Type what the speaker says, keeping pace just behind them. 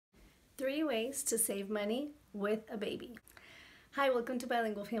3 ways to save money with a baby. Hi, welcome to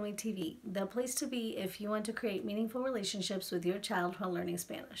Bilingual Family TV, the place to be if you want to create meaningful relationships with your child while learning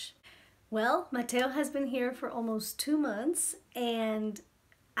Spanish. Well, Mateo has been here for almost 2 months and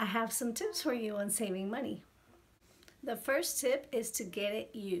I have some tips for you on saving money. The first tip is to get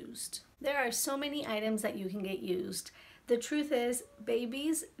it used. There are so many items that you can get used. The truth is,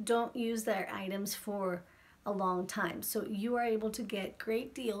 babies don't use their items for a long time. So you are able to get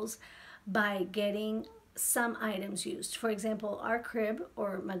great deals by getting some items used. For example, our crib,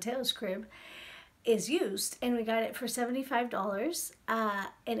 or Mateo's crib, is used and we got it for $75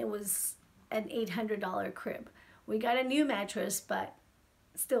 and it was an $800 crib. We got a new mattress, but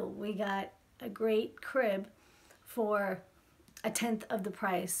still we got a great crib for 1/10 of the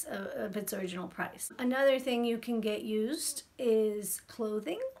price of its original price. Another thing you can get used is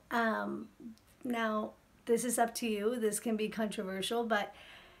clothing. Now, this is up to you. This can be controversial, but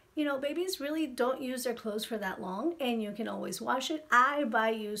you know, babies really don't use their clothes for that long and you can always wash it. I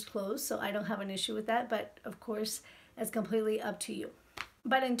buy used clothes, so I don't have an issue with that, but of course, it's completely up to you.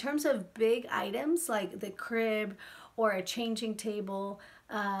 But in terms of big items like the crib or a changing table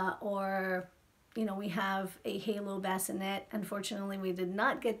or you know, we have a Halo bassinet. Unfortunately, we did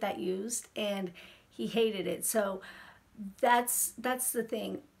not get that used and he hated it. So that's the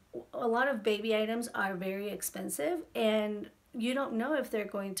thing. A lot of baby items are very expensive and you don't know if they're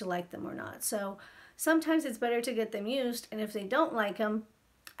going to like them or not. So sometimes it's better to get them used, and if they don't like them,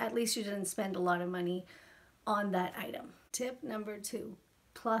 at least you didn't spend a lot of money on that item. Tip number 2,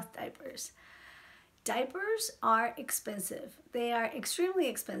 cloth diapers. Diapers are expensive. They are extremely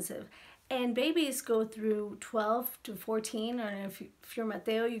expensive. And babies go through 12 to 14, or if you're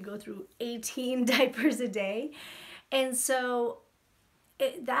Mateo, you go through 18 diapers a day. And so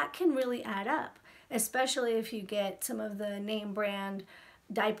that can really add up, especially if you get some of the name brand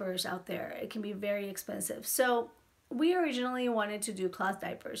diapers out there. It can be very expensive. So we originally wanted to do cloth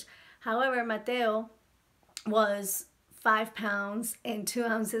diapers. However, Mateo was 5 pounds and 2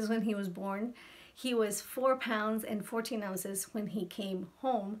 ounces when he was born. He was 4 pounds and 14 ounces when he came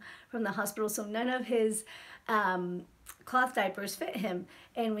home from the hospital. So none of his cloth diapers fit him.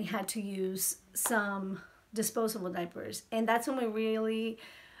 And we had to use some disposable diapers. And that's when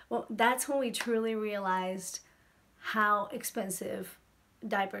we truly realized how expensive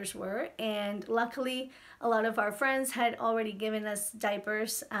diapers were. And luckily, a lot of our friends had already given us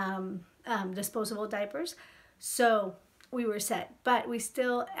diapers, disposable diapers. So we were set. But we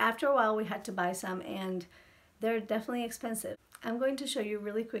still, after a while, we had to buy some and they're definitely expensive. I'm going to show you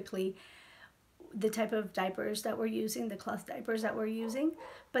really quickly the type of diapers that we're using, the cloth diapers that we're using,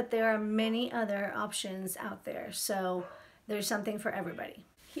 but there are many other options out there. So there's something for everybody.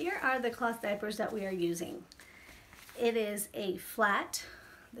 Here are the cloth diapers that we are using. It is a flat.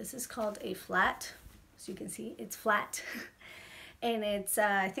 This is called a flat. As you can see, it's flat. And it's,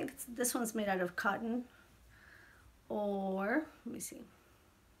 I think this one's made out of cotton or, let me see.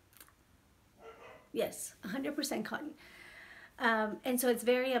 Yes, 100% cotton. And so it's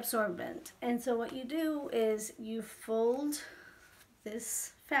very absorbent. And so what you do is you fold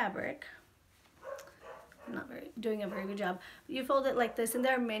this fabric. I'm not doing a very good job. You fold it like this, and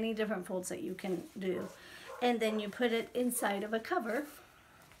there are many different folds that you can do. And then you put it inside of a cover.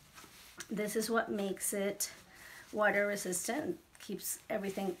 This is what makes it water resistant. Keeps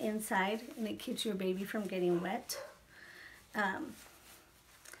everything inside, and it keeps your baby from getting wet.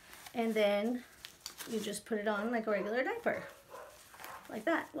 And then you just put it on like a regular diaper. Like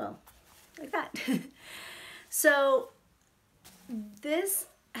that, well, like that. So this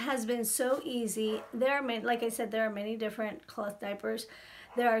has been so easy. There are many, like I said, there are many different cloth diapers.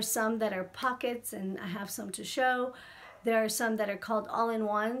 There are some that are pockets, and I have some to show. There are some that are called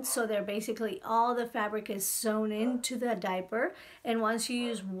all-in-one, so they're basically all the fabric is sewn into the diaper, and once you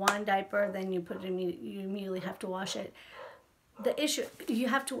use one diaper, then you put it you immediately have to wash it. The issue, you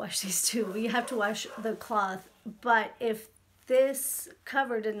have to wash these too. You have to wash the cloth, but if this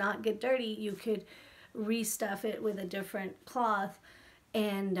cover did not get dirty, you could restuff it with a different cloth,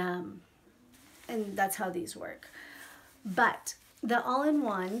 and that's how these work. But the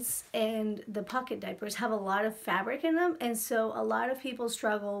all-in-ones and the pocket diapers have a lot of fabric in them, and so a lot of people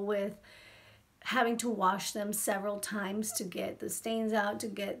struggle with having to wash them several times to get the stains out, to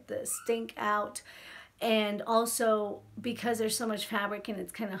get the stink out, and also because there's so much fabric and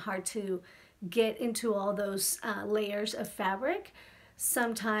it's kind of hard to get into all those layers of fabric,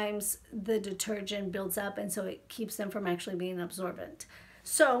 sometimes the detergent builds up and so it keeps them from actually being absorbent.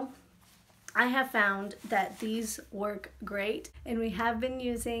 So I have found that these work great, and we have been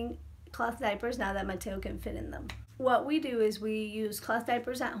using cloth diapers now that Mateo can fit in them. what we do is we use cloth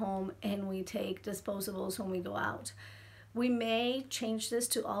diapers at home and we take disposables when we go out. We may change this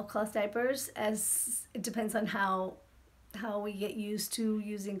to all cloth diapers, as it depends on how we get used to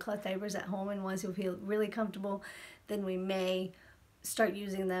using cloth diapers at home, and once you feel really comfortable, then we may start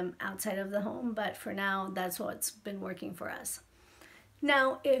using them outside of the home, but for now that's what's been working for us.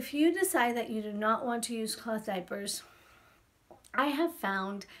 Now if you decide that you do not want to use cloth diapers, I have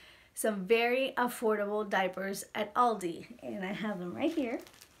found some very affordable diapers at Aldi, and I have them right here.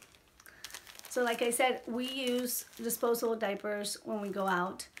 So like I said, we use disposable diapers when we go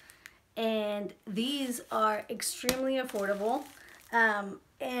out, and these are extremely affordable,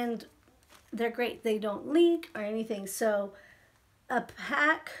 and they're great. They don't leak or anything. So a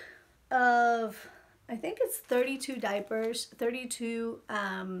pack of, I think it's 32 diapers, 32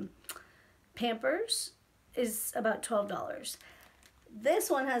 Pampers is about $12. This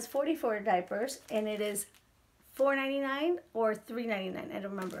one has 44 diapers, and it is $4.99 or $3.99, I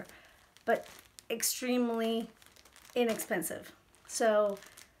don't remember, but extremely inexpensive. So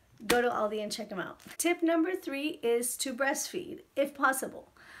go to Aldi and check them out. Tip number 3 is to breastfeed if possible.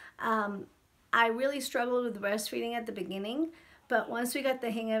 I really struggled with breastfeeding at the beginning, but once we got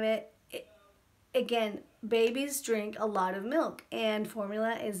the hang of it, again, babies drink a lot of milk and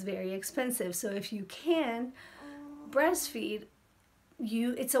formula is very expensive. So if you can breastfeed,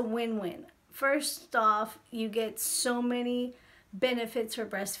 it's a win-win. First off, you get so many benefits for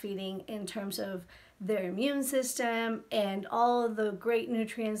breastfeeding in terms of their immune system and all of the great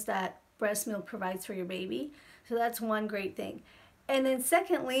nutrients that breast milk provides for your baby. So that's one great thing. And then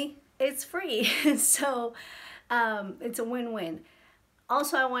secondly, it's free. So it's a win-win.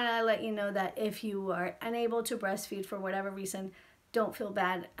 Also, I want to let you know that if you are unable to breastfeed for whatever reason, don't feel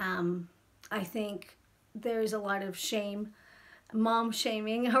bad. I think there's a lot of shame, mom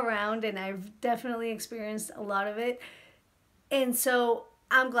shaming around, and I've definitely experienced a lot of it. And so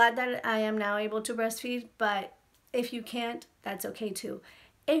I'm glad that I am now able to breastfeed, but if you can't, that's okay too.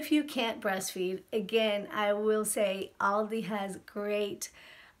 If you can't breastfeed, again, I will say Aldi has great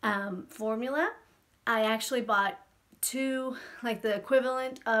formula. I actually bought 2, like the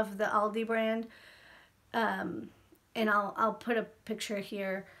equivalent of the Aldi brand, and I'll put a picture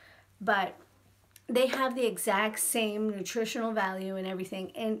here, but they have the exact same nutritional value and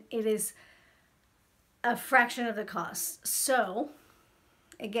everything, and it is a fraction of the cost. So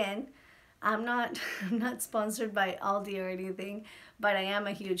again, I'm not sponsored by Aldi or anything, but I am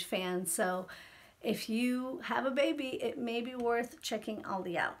a huge fan. So if you have a baby, it may be worth checking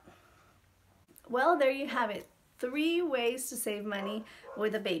Aldi out. Well, there you have it. 3 ways to save money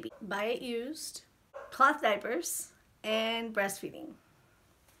with a baby. Buy it used, cloth diapers, and breastfeeding.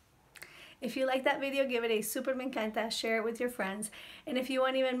 If you like that video, give it a super me encanta, share it with your friends, and if you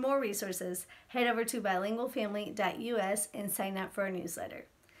want even more resources, head over to bilingualfamily.us and sign up for our newsletter.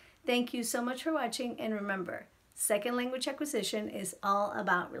 Thank you so much for watching, and remember, second language acquisition is all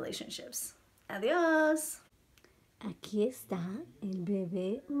about relationships. Adiós! Aquí está el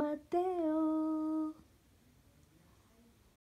bebé Mateo.